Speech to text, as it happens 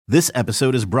This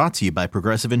episode is brought to you by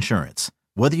Progressive Insurance.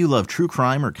 Whether you love true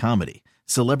crime or comedy,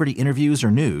 celebrity interviews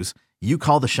or news, you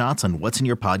call the shots on what's in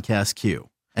your podcast queue.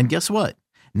 And guess what?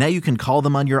 Now you can call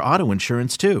them on your auto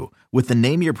insurance too with the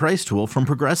Name Your Price tool from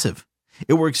Progressive.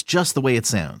 It works just the way it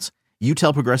sounds. You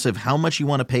tell Progressive how much you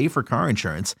want to pay for car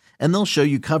insurance, and they'll show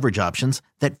you coverage options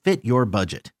that fit your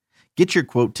budget. Get your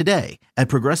quote today at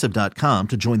Progressive.com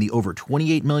to join the over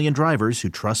 28 million drivers who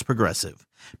trust Progressive.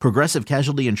 Progressive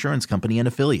Casualty Insurance Company and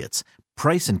Affiliates.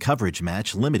 Price and coverage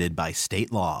match limited by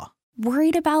state law.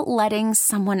 Worried about letting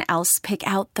someone else pick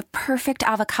out the perfect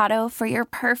avocado for your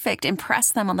perfect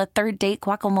impress them on the third date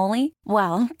guacamole?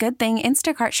 Well, good thing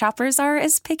Instacart shoppers are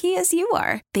as picky as you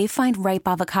are. They find ripe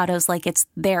avocados like it's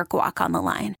their guac on the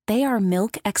line. They are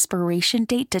milk expiration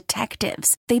date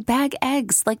detectives. They bag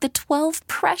eggs like the 12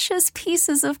 precious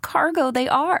pieces of cargo they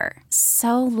are.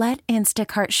 So let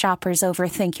Instacart shoppers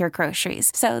overthink your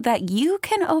groceries so that you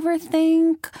can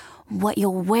overthink what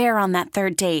you'll wear on that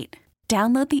third date.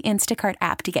 Download the Instacart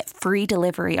app to get free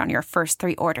delivery on your first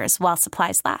 3 orders while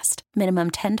supplies last.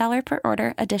 Minimum $10 per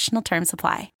order. Additional terms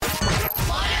apply.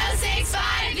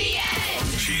 106.5 The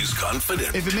Edge. She's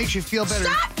confident. If it makes you feel better.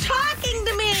 Stop talking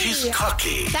to me. She's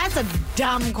cocky. That's a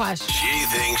dumb question. She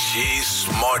thinks she's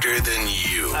smarter than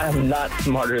you. I'm not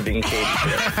smarter than Katie.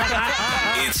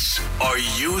 It's Are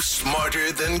You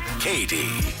Smarter Than Katie?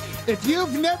 If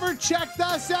you've never checked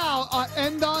us out on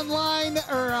End Online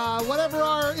or whatever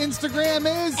our Instagram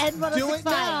is, do it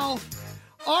now.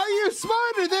 Are you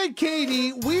smarter than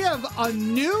Katie? We have a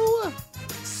new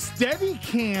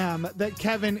Steadicam that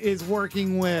Kevin is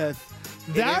working with.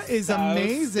 That is so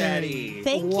amazing. Steady.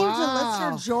 Thank you to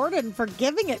listener Jordan for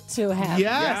giving it to him. Yes.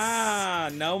 Yeah,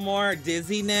 no more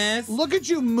dizziness. Look at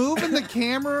you moving the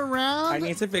camera around. I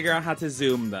need to figure out how to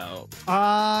zoom, though.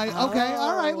 Okay,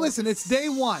 all right. Listen, it's day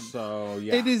one. So,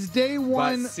 yeah. It is day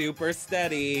one. But super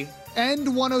steady.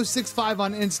 And 1065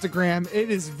 on Instagram. It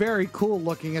is very cool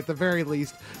looking at the very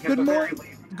least. Good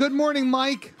morning,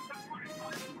 Mike.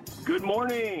 Good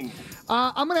morning.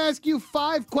 I'm going to ask you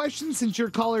 5 questions since you're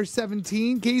caller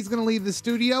 17. Katie's going to leave the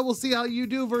studio. We'll see how you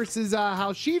do versus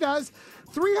how she does.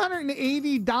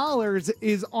 $380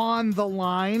 is on the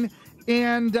line.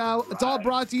 And it's all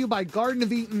brought to you by Garden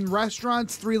of Eden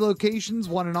Restaurants. 3 locations,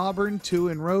 1 in Auburn, 2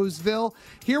 in Roseville.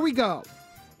 Here we go.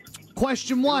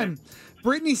 Question 1.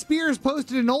 Britney Spears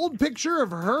posted an old picture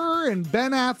of her and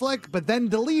Ben Affleck, but then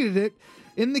deleted it.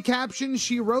 In the caption,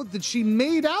 she wrote that she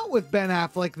made out with Ben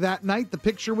Affleck that night the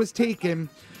picture was taken.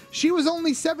 She was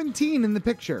only 17 in the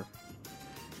picture.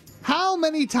 How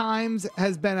many times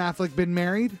has Ben Affleck been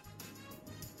married?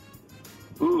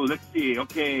 Ooh, let's see.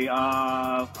 Okay,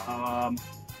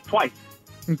 twice.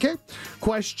 Okay.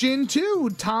 Question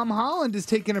 2. Tom Holland is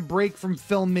taking a break from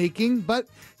filmmaking, but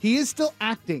he is still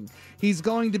acting. He's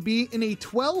going to be in a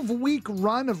 12-week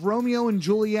run of Romeo and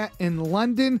Juliet in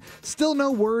London. Still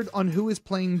no word on who is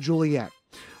playing Juliet.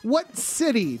 What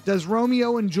city does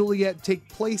Romeo and Juliet take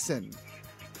place in?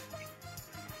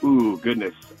 Ooh,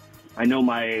 goodness. I know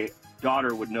my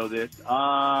daughter would know this.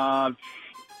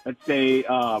 Let's say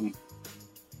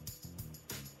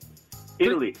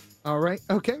Italy. All right.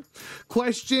 Okay.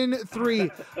 Question 3.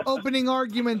 Opening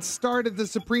arguments start at the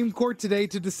Supreme Court today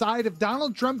to decide if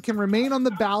Donald Trump can remain on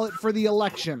the ballot for the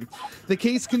election. The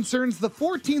case concerns the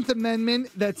 14th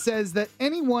Amendment that says that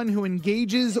anyone who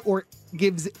engages or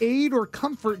gives aid or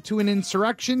comfort to an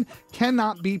insurrection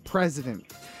cannot be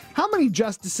president. How many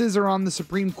justices are on the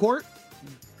Supreme Court?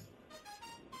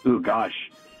 Ooh,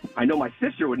 gosh. I know my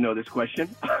sister would know this question.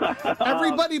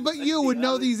 Everybody but you would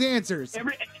know these answers.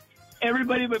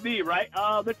 Everybody but me, right?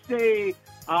 Let's say,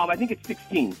 I think it's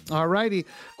 16. All righty.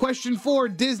 Question 4.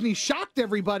 Disney shocked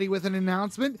everybody with an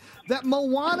announcement that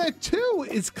Moana 2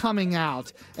 is coming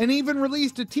out and even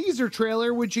released a teaser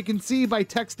trailer, which you can see by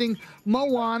texting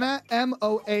Moana,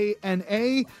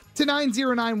 M-O-A-N-A, to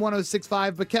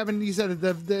 909-1065. But Kevin, you said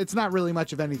it's not really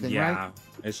much of anything, right? Yeah,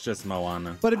 it's just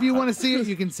Moana. But if you want to see it,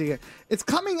 you can see it. It's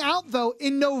coming out, though,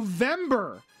 in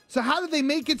November. So how did they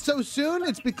make it so soon?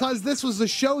 It's because this was a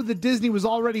show that Disney was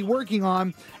already working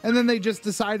on, and then they just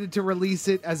decided to release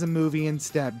it as a movie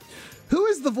instead. Who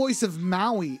is the voice of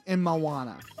Maui in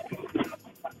Moana?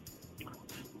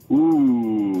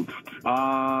 Ooh.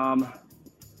 I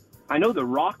know The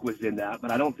Rock was in that,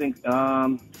 but I don't think...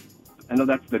 I know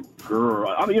that's the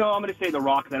girl. I'm going to say The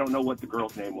Rock, because I don't know what the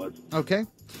girl's name was. Okay.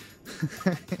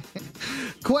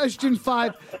 Question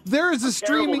 5. There is a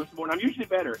Terrible streaming this morning. I'm usually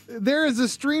better. There is a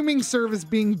streaming service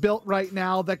being built right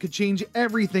now that could change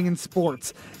everything in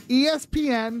sports.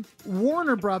 ESPN,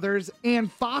 Warner Brothers,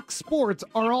 and Fox Sports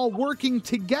are all working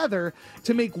together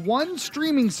to make one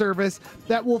streaming service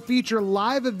that will feature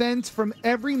live events from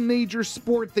every major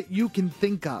sport that you can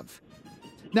think of.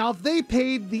 Now, if they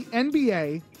paid the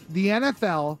NBA, the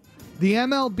NFL, the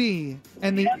MLB,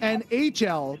 and the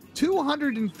NHL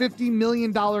 $250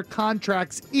 million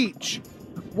contracts each,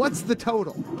 what's the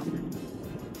total?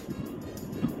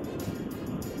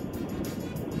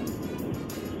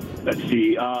 Let's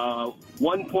see.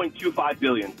 1.25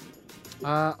 billion.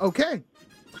 Okay.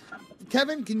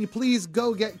 Kevin, can you please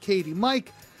go get Katie?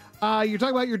 Mike, you're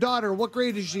talking about your daughter. What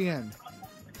grade is she in?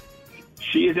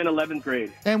 She is in 11th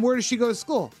grade. And where does she go to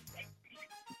school?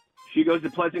 She goes to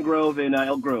Pleasant Grove in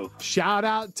Elk Grove. Shout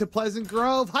out to Pleasant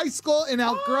Grove High School in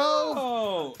Elk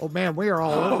Grove. Oh man, we are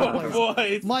all over the place.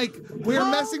 Boys. Mike, we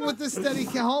are messing with the steady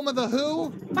home of the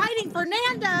who? Fighting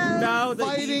Fernando. No, the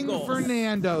Fighting Eagles.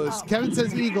 Fernandos. Kevin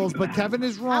says Eagles, but Kevin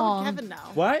is How wrong. would Kevin know?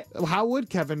 What? How would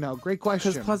Kevin know? Great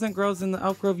question. Because Pleasant Grove's in the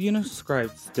Elk Grove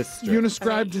Uniscribed district.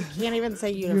 Uniscribed. You can't even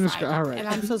say unified. All right. And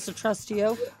I'm supposed to trust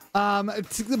you.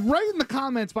 Write in the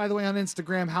comments, by the way, on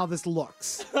Instagram how this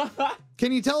looks.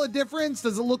 Can you tell a difference?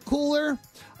 Does it look cooler?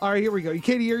 All right, here we go.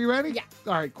 Katie, are you ready? Yeah.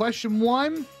 All right, question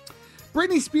 1.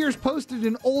 Britney Spears posted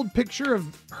an old picture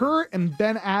of her and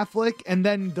Ben Affleck and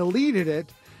then deleted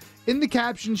it. In the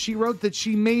caption, she wrote that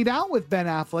she made out with Ben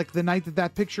Affleck the night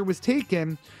that picture was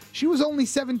taken. She was only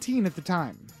 17 at the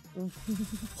time.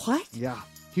 What? Yeah,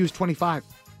 he was 25.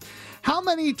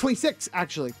 26,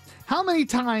 actually. How many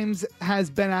times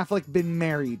has Ben Affleck been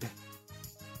married?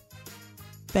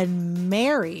 Been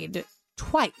married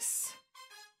twice.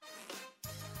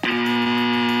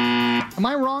 Am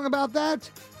I wrong about that?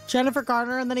 Jennifer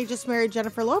Garner, and then he just married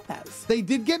Jennifer Lopez. They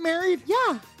did get married?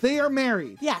 Yeah. They are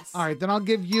married. Yes. All right, then I'll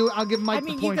give Mike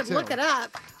the you point could too. look it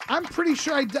up. I'm pretty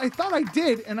sure I thought I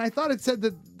did, and I thought it said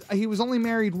that he was only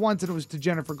married once and it was to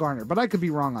Jennifer Garner, but I could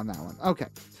be wrong on that one. Okay.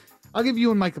 I'll give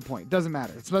you and Mike a point. Doesn't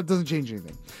matter. It doesn't change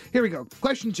anything. Here we go.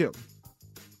 Question 2.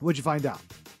 What'd you find out?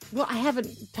 Well, I haven't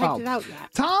typed it out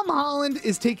yet. Tom Holland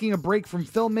is taking a break from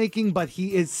filmmaking, but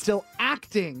he is still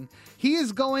acting. He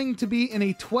is going to be in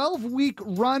a 12-week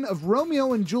run of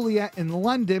Romeo and Juliet in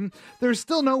London. There's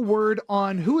still no word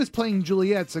on who is playing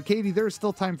Juliet, so Katie, there's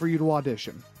still time for you to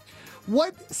audition.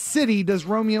 What city does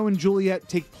Romeo and Juliet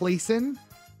take place in?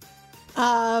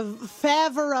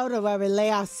 Favorona, where we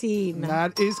lay our scene.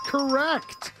 That is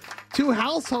correct. 2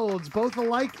 households, both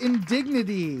alike in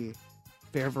dignity.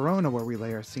 Fair Verona, where we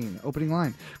lay our scene. Opening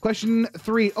line. Question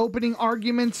 3. Opening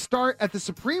arguments start at the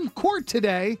Supreme Court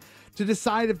today to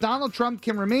decide if Donald Trump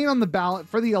can remain on the ballot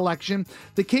for the election.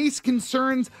 The case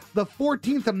concerns the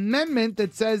 14th Amendment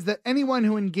that says that anyone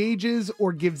who engages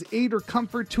or gives aid or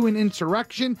comfort to an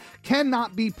insurrection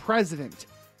cannot be president.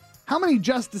 How many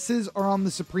justices are on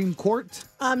the Supreme Court?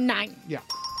 9. Yeah.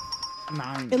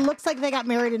 9. It looks like they got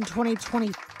married in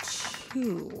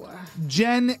 2022.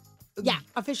 Jen. Yeah,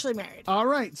 officially married. All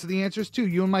right, so the answer is 2.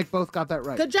 You and Mike both got that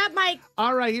right. Good job, Mike.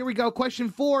 All right, here we go. Question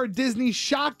 4. Disney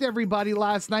shocked everybody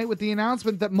last night with the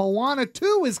announcement that Moana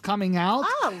 2 is coming out.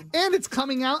 Oh. And it's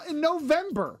coming out in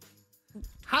November.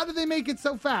 How did they make it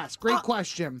so fast? Great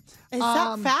question. Is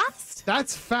that fast?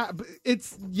 That's fast.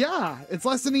 It's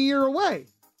less than a year away.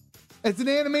 It's an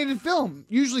animated film.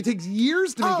 Usually takes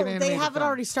years to make an animated film. They haven't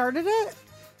already started it?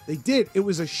 They did. It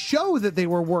was a show that they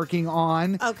were working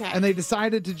on. Okay. And they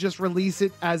decided to just release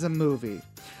it as a movie.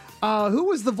 Who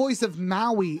was the voice of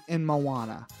Maui in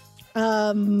Moana?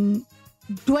 Dwayne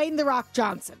 "The Rock"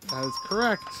 Johnson. That is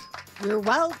correct. You're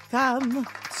welcome.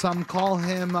 Some call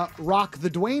him Rock the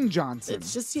Dwayne Johnson.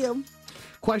 It's just you.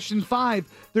 Question 5.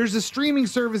 There's a streaming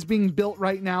service being built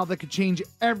right now that could change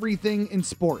everything in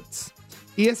sports.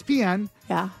 ESPN,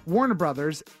 Warner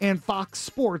Brothers, and Fox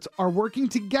Sports are working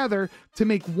together to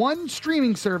make one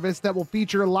streaming service that will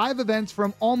feature live events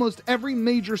from almost every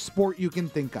major sport you can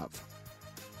think of.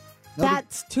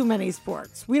 That's too many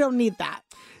sports. We don't need that.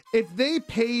 If they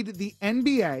paid the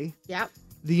NBA,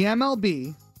 the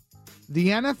MLB, the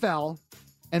NFL,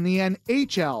 and the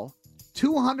NHL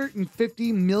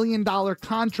 $250 million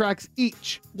contracts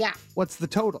each, what's the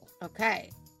total?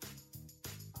 Okay.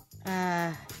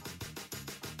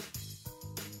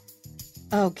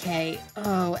 Okay.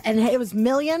 Oh, and it was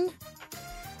million?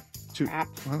 2.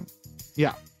 Well,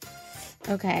 yeah.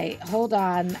 Okay, hold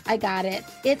on. I got it.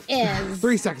 It is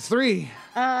 3 seconds. 3,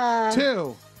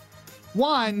 2,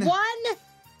 1. $1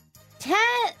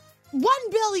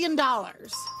 billion.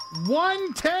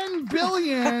 $110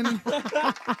 billion.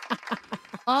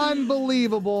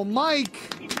 Unbelievable. Mike,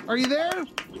 are you there?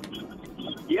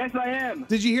 Yes, I am.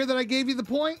 Did you hear that I gave you the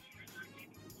point?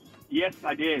 Yes,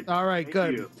 I did. All right, Thank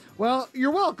good. you. Well,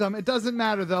 you're welcome. It doesn't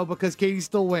matter, though, because Katie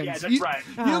still wins. Yeah, that's right.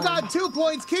 You got 2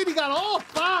 points. Katie got all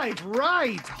 5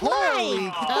 right. Holy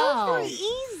cow. Super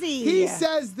easy. He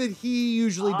says that he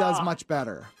usually does much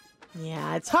better.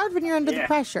 Yeah, it's hard when you're under the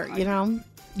pressure, you know?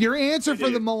 Your answer for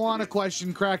do. the Moana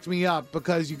question cracked me up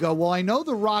because you go, well, I know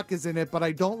The Rock is in it, but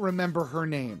I don't remember her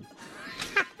name.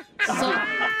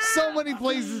 So many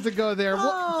places to go there.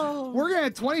 Oh. We're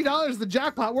going to $20 the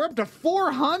jackpot. We're up to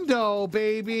 $400,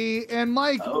 baby. And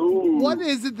Mike, Oh. what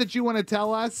is it that you want to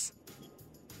tell us?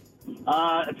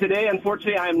 Today,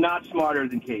 unfortunately, I am not smarter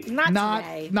than Katie.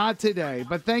 Not today.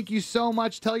 But thank you so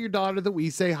much. Tell your daughter that we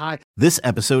say hi. This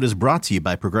episode is brought to you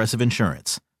by Progressive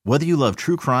Insurance. Whether you love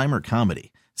true crime or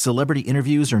comedy, celebrity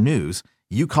interviews or news,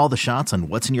 you call the shots on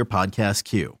what's in your podcast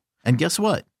queue. And guess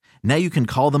what? Now you can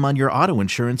call them on your auto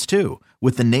insurance too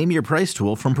with the Name Your Price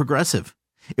tool from Progressive.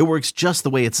 It works just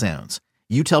the way it sounds.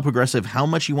 You tell Progressive how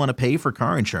much you want to pay for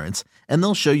car insurance, and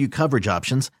they'll show you coverage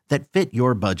options that fit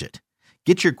your budget.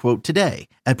 Get your quote today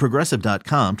at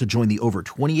Progressive.com to join the over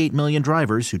 28 million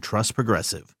drivers who trust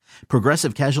Progressive.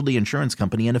 Progressive Casualty Insurance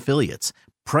Company and Affiliates.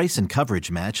 Price and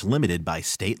coverage match limited by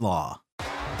state law.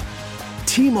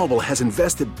 T-Mobile has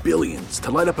invested billions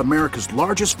to light up America's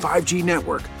largest 5G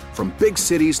network, from big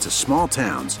cities to small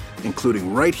towns,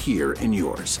 including right here in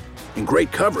yours. And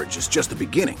great coverage is just the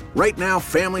beginning. Right now,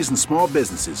 families and small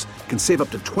businesses can save up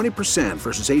to 20%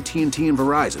 versus AT&T and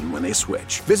Verizon when they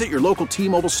switch. Visit your local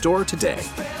T-Mobile store today.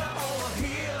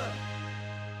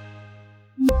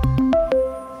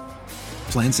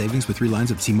 Plan savings with 3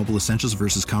 lines of T-Mobile Essentials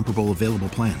versus comparable available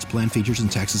plans. Plan features and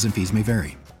taxes and fees may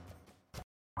vary.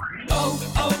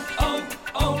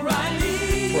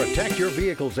 Protect your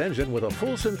vehicle's engine with a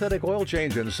full synthetic oil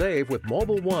change and save with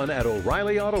Mobil 1 at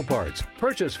O'Reilly Auto Parts.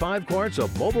 Purchase 5 quarts of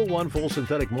Mobil 1 full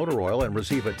synthetic motor oil and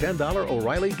receive a $10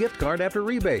 O'Reilly gift card after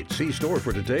rebate. See store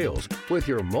for details. With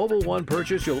your Mobil 1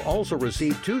 purchase, you'll also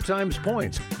receive 2 times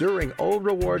points during O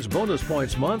Rewards Bonus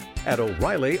Points Month at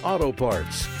O'Reilly Auto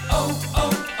Parts.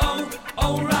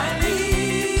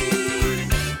 O'Reilly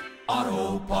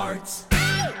Auto Parts.